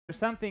There's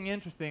something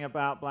interesting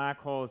about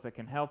black holes that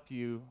can help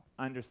you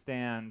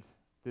understand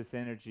this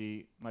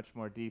energy much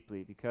more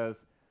deeply,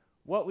 because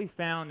what we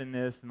found in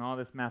this and all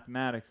this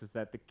mathematics is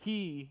that the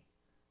key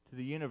to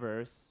the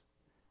universe,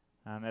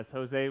 as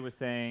Jose was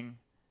saying,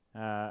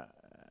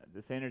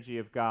 this energy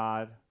of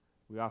God,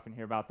 we often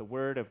hear about the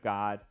Word of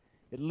God,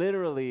 it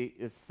literally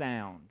is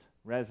sound,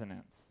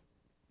 resonance,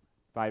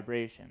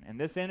 vibration. And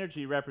this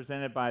energy,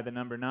 represented by the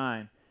number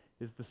 9,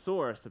 is the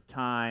source of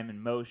time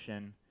and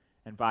motion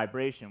and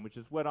vibration, which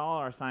is what all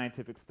our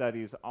scientific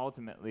studies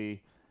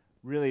ultimately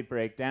really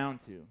break down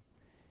to.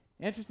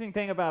 Interesting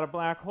thing about a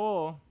black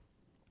hole,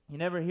 you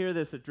never hear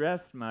this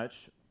addressed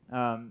much.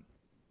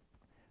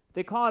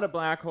 They call it a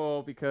black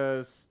hole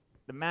because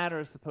the matter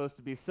is supposed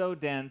to be so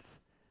dense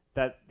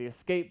that the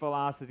escape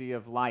velocity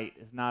of light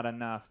is not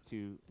enough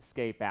to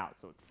escape out.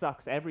 So it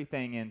sucks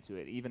everything into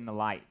it, even the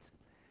light.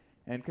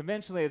 And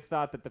conventionally it's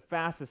thought that the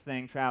fastest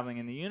thing traveling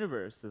in the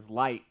universe is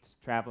light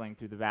traveling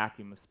through the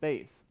vacuum of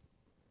space.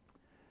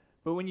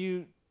 But when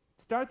you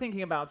start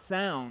thinking about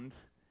sound,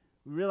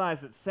 we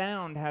realize that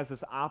sound has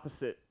this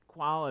opposite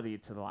quality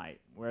to light.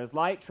 Whereas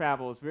light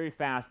travels very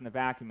fast in the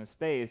vacuum of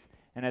space,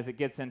 and as it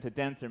gets into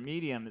denser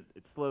medium,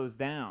 it slows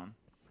down.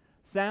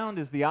 Sound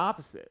is the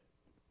opposite.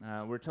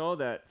 We're told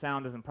that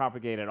sound doesn't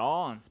propagate at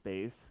all in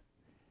space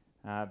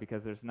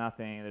because there's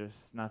nothing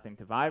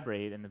to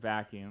vibrate in the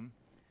vacuum.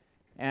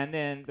 And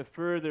then the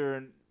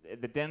further,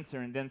 the denser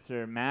and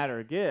denser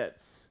matter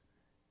gets,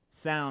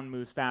 sound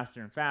moves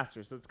faster and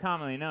faster. So it's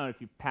commonly known if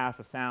you pass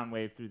a sound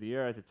wave through the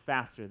earth, it's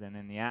faster than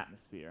in the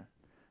atmosphere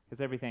because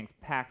everything's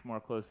packed more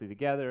closely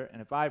together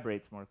and it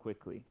vibrates more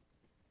quickly.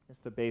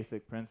 It's the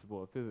basic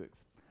principle of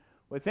physics.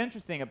 What's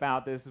interesting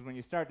about this is when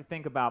you start to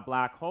think about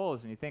black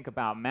holes and you think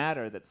about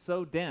matter that's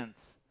so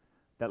dense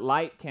that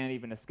light can't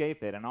even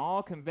escape it, and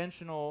all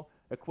conventional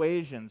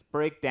equations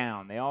break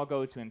down. They all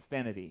go to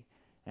infinity.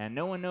 And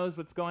no one knows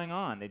what's going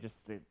on. It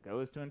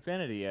goes to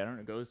infinity. I don't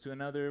know, it goes to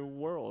another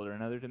world or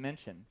another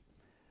dimension.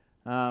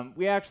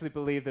 We actually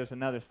believe there's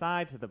another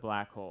side to the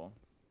black hole.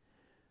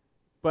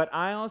 But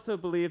I also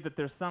believe that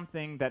there's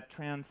something that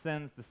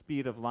transcends the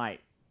speed of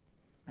light,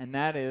 and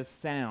that is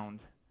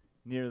sound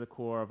near the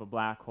core of a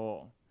black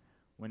hole.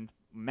 When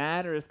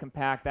matter is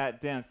compact,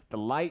 that dense, the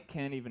light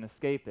can't even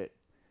escape it,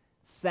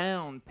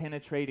 sound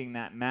penetrating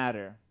that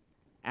matter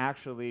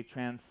actually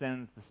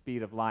transcends the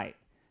speed of light.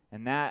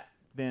 And that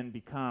then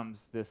becomes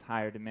this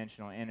higher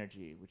dimensional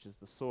energy, which is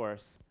the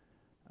source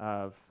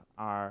of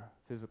our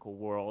physical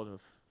world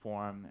of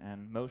form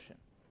and motion.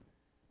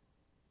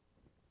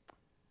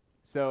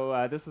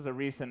 So this was a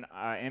recent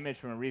image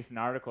from a recent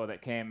article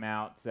that came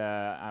out.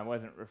 I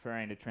wasn't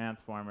referring to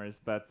transformers,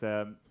 but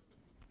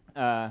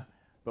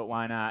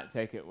why not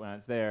take it when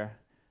it's there?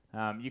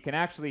 You can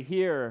actually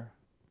hear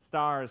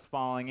stars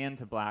falling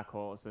into black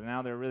holes. So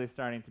now they're really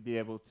starting to be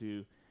able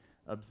to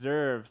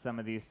observe some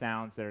of these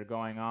sounds that are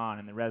going on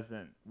and the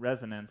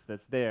resonance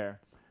that's there.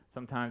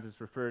 Sometimes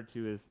it's referred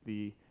to as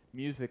the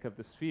music of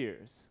the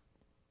spheres.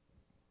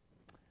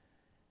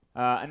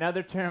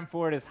 Another term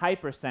for it is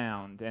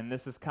hypersound, and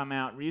this has come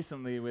out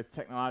recently with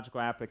technological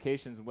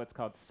applications of what's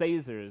called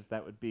phasers.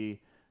 That would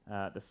be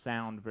the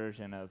sound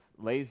version of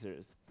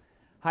lasers.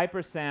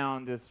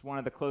 Hypersound is one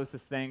of the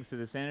closest things to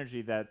this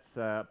energy that's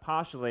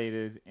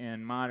postulated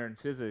in modern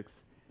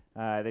physics.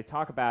 They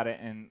talk about it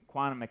in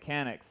quantum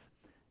mechanics.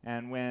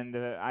 And when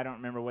I don't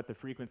remember what the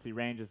frequency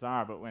ranges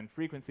are, but when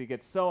frequency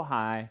gets so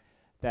high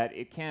that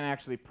it can't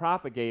actually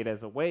propagate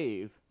as a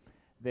wave,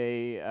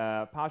 they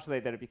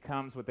postulate that it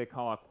becomes what they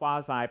call a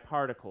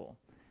quasi-particle.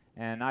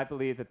 And I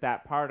believe that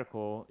that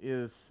particle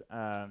is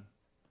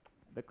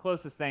the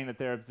closest thing that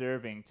they're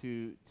observing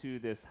to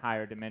this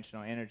higher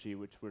dimensional energy,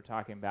 which we're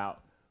talking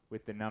about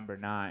with the number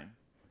 9.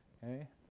 Okay?